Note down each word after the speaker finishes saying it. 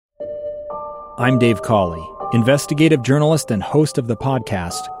I'm Dave Cawley, investigative journalist and host of the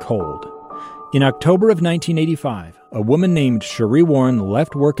podcast Cold. In October of 1985, a woman named Cherie Warren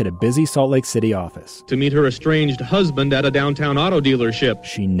left work at a busy Salt Lake City office to meet her estranged husband at a downtown auto dealership.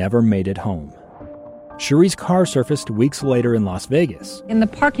 She never made it home. Cherie's car surfaced weeks later in Las Vegas. In the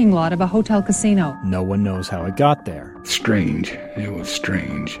parking lot of a hotel casino. No one knows how it got there. Strange. It was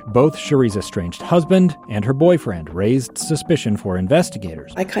strange. Both Cherie's estranged husband and her boyfriend raised suspicion for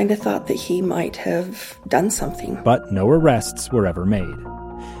investigators. I kind of thought that he might have done something. But no arrests were ever made.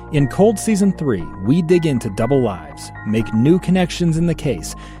 In Cold Season 3, we dig into double lives, make new connections in the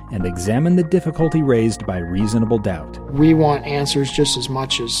case, and examine the difficulty raised by reasonable doubt. We want answers just as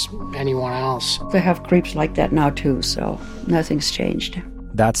much as anyone else. They have creeps like that now too, so nothing's changed.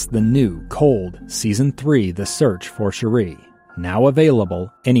 That's the new Cold Season 3, The Search for Cherie, now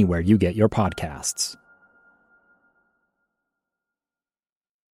available anywhere you get your podcasts.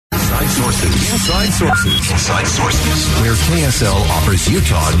 Inside Sources, where KSL offers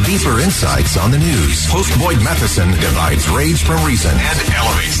Utah deeper insights on the news. Host Boyd Matheson divides rage from reason and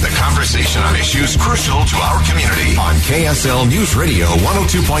elevates the conversation on issues crucial to our community on KSL News Radio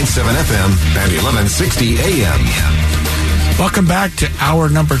 102.7 FM and 1160 AM. Welcome back to hour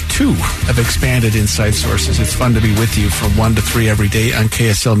number 2 of Expanded Inside Sources. It's fun to be with you from 1 to 3 every day on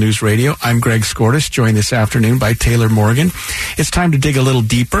KSL News Radio. I'm Greg Skordas, joined this afternoon by Taylor Morgan. It's time to dig a little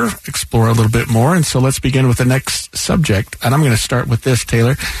deeper, explore a little bit more, and so let's begin with the next subject. And I'm going to start with this,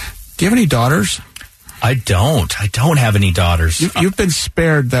 Taylor. Do you have any daughters? I don't have any daughters. You've been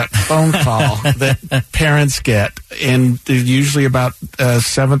spared that phone call that parents get in usually about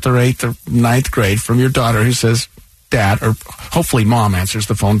 7th or 8th or 9th grade from your daughter who says, Dad, or hopefully Mom answers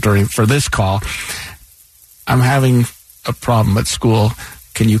the phone for this call. I'm having a problem at school.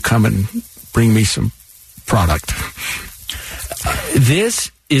 Can you come and bring me some product?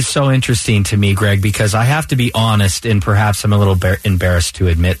 This is so interesting to me, Greg, because I have to be honest, and perhaps I'm a little embarrassed to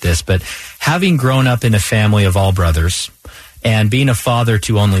admit this, but having grown up in a family of all brothers and being a father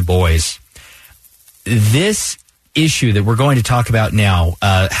to only boys, this issue that we're going to talk about now,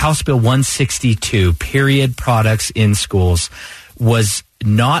 House Bill 162, period products in schools, was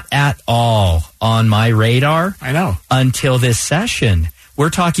not at all on my radar. I know. Until this session. We're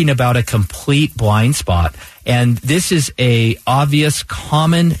talking about a complete blind spot, and this is a obvious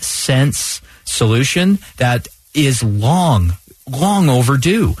common sense solution that is long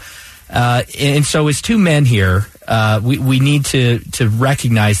overdue. And so as two men here, we need to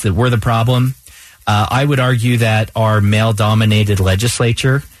recognize that we're the problem. I would argue that our male-dominated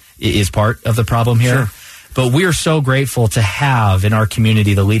legislature is part of the problem here. Sure. But we are so grateful to have in our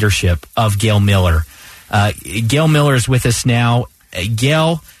community the leadership of Gail Miller. Gail Miller is with us now.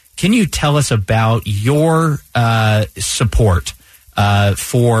 Gail, can you tell us about your support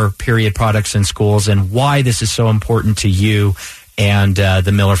for period products in schools and why this is so important to you and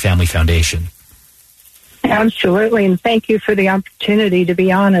the Miller Family Foundation? Absolutely, and thank you for the opportunity to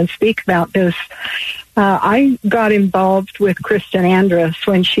be on and speak about this. I got involved with Kristen Andrus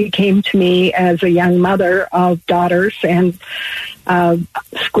when she came to me as a young mother of daughters and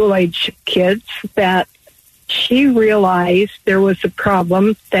school-age kids, that she realized there was a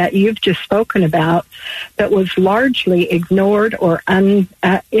problem that you've just spoken about that was largely ignored or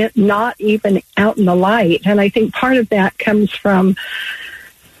not even out in the light. And I think part of that comes from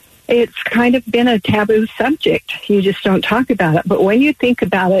it's kind of been a taboo subject. You just don't talk about it. But when you think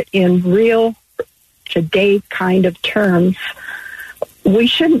about it in real, today kind of terms, we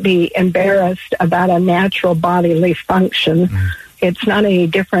shouldn't be embarrassed about a natural bodily function. It's not any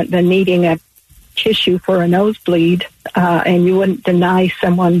different than needing a tissue for a nosebleed, and you wouldn't deny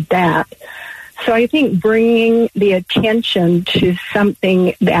someone that. So I think bringing the attention to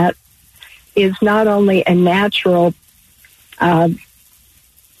something that is not only a natural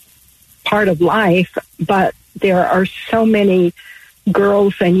part of life, but there are so many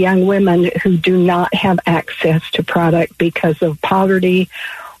girls and young women who do not have access to product because of poverty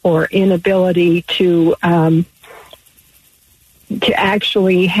or inability to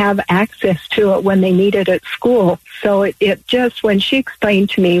actually have access to it when they need it at school. So it just, when she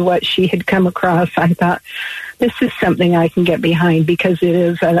explained to me what she had come across, I thought, this is something I can get behind, because it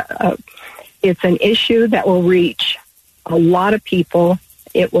is it's an issue that will reach a lot of people.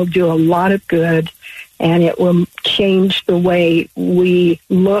 It will do a lot of good, and it will change the way we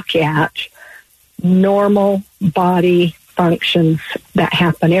look at normal body functions that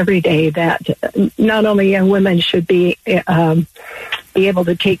happen every day that not only young women should be able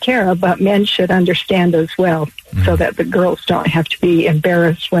to take care of, but men should understand as well, so that the girls don't have to be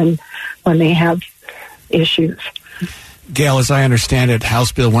embarrassed when they have issues. Gail, as I understand it,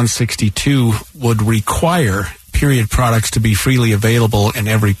 House Bill 162 would require period products to be freely available in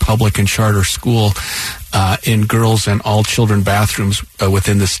every public and charter school in girls and all children bathrooms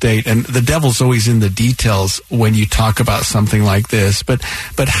within the state. And the devil's always in the details when you talk about something like this. But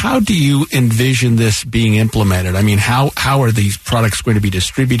how do you envision this being implemented? I mean, how are these products going to be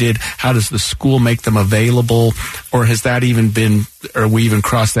distributed? How does the school make them available? Or has that even been, or we even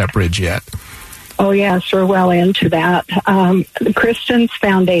crossed that bridge yet? Oh, yes, we're well into that. The Christians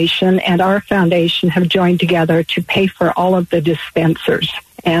Foundation and our foundation have joined together to pay for all of the dispensers,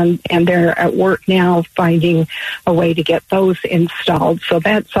 and they're at work now finding a way to get those installed. So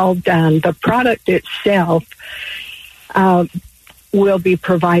that's all done. The product itself will be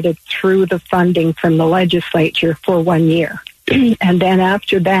provided through the funding from the legislature for 1 year. And then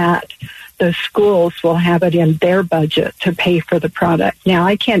after that, the schools will have it in their budget to pay for the product. Now,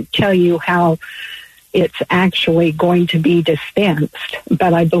 I can't tell you how it's actually going to be dispensed,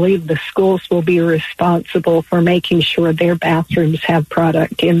 but I believe the schools will be responsible for making sure their bathrooms have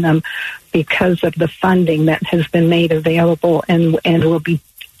product in them because of the funding that has been made available and will be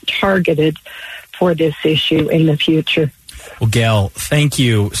targeted for this issue in the future. Well, Gail, thank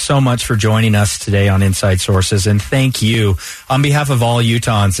you so much for joining us today on Inside Sources, and thank you on behalf of all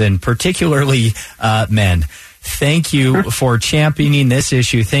Utahns, and particularly men. Thank you for championing this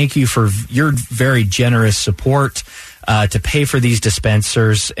issue. Thank you for your very generous support to pay for these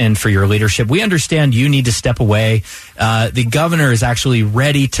dispensers and for your leadership. We understand you need to step away. The governor is actually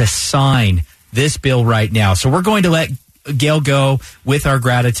ready to sign this bill right now. So we're going to let Gail go with our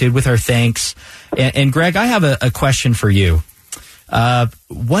gratitude, with our thanks. And Greg, I have a question for you.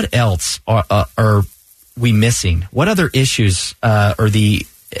 What else are we missing? What other issues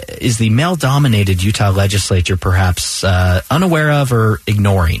is the male-dominated Utah legislature perhaps unaware of or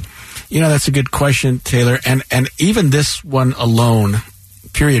ignoring? You know, that's a good question, Taylor. And even this one alone,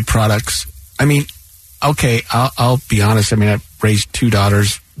 period products, I mean, okay, I'll be honest. I mean, I raised two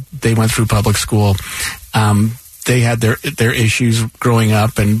daughters. They went through public school. They had their issues growing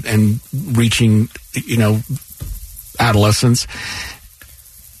up and reaching, adolescence.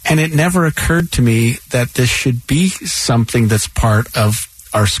 And it never occurred to me that this should be something that's part of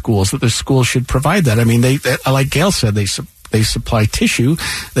our schools, that the schools should provide that. I mean, they like Gail said, they supply tissue,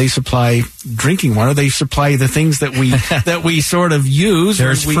 they supply drinking water, they supply the things that we sort of use.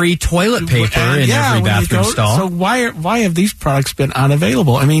 There's free toilet paper in every bathroom stall. So why have these products been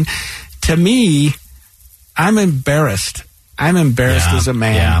unavailable? I mean, to me, I'm embarrassed. As a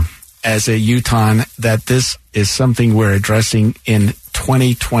man, as a Utahn, that this is something we're addressing in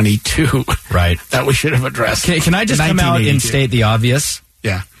 2022. Right. That we should have addressed. Can I just come out and state the obvious?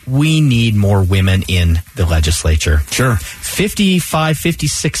 Yeah. We need more women in the legislature. Sure.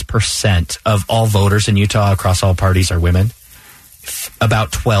 56% of all voters in Utah across all parties are women.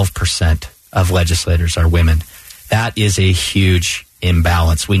 About 12% of legislators are women. That is a huge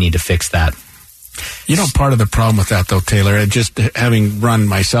imbalance. We need to fix that. You know, part of the problem with that, though, Taylor, and just having run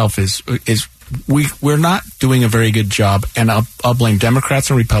myself, is we're not doing a very good job, and I'll blame Democrats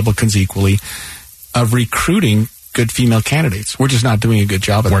and Republicans equally, of recruiting good female candidates. We're just not doing a good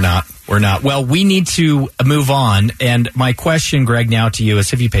job of that. We're not. Well, we need to move on, and my question, Greg, now to you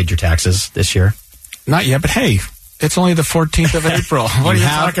is, have you paid your taxes this year? Not yet, but hey, it's only the 14th of April. What are you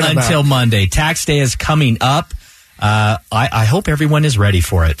talking about? Until Monday. Tax day is coming up. I hope everyone is ready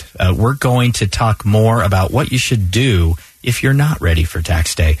for it. We're going to talk more about what you should do if you're not ready for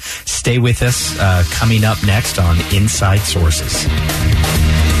tax day. Stay with us. Coming up next on Inside Sources.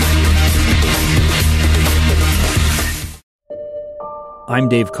 I'm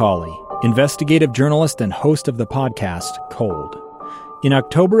Dave Cawley, investigative journalist and host of the podcast Cold. In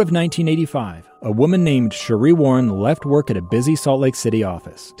October of 1985, a woman named Cherie Warren left work at a busy Salt Lake City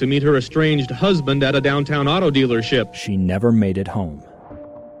office to meet her estranged husband at a downtown auto dealership. She never made it home.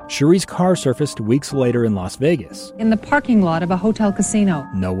 Cherie's car surfaced weeks later in Las Vegas. In the parking lot of a hotel casino.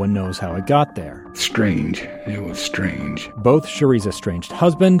 No one knows how it got there. Strange. It was strange. Both Cherie's estranged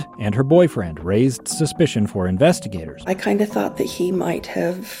husband and her boyfriend raised suspicion for investigators. I kind of thought that he might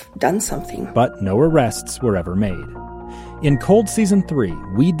have done something. But no arrests were ever made. In Cold Season 3,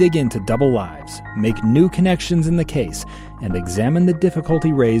 we dig into double lives, make new connections in the case, and examine the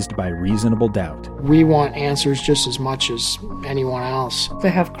difficulty raised by reasonable doubt. We want answers just as much as anyone else. They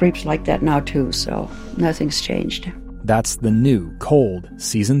have creeps like that now, too, so nothing's changed. That's the new Cold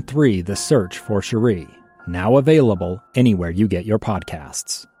Season 3, The Search for Cherie. Now available anywhere you get your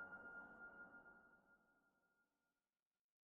podcasts.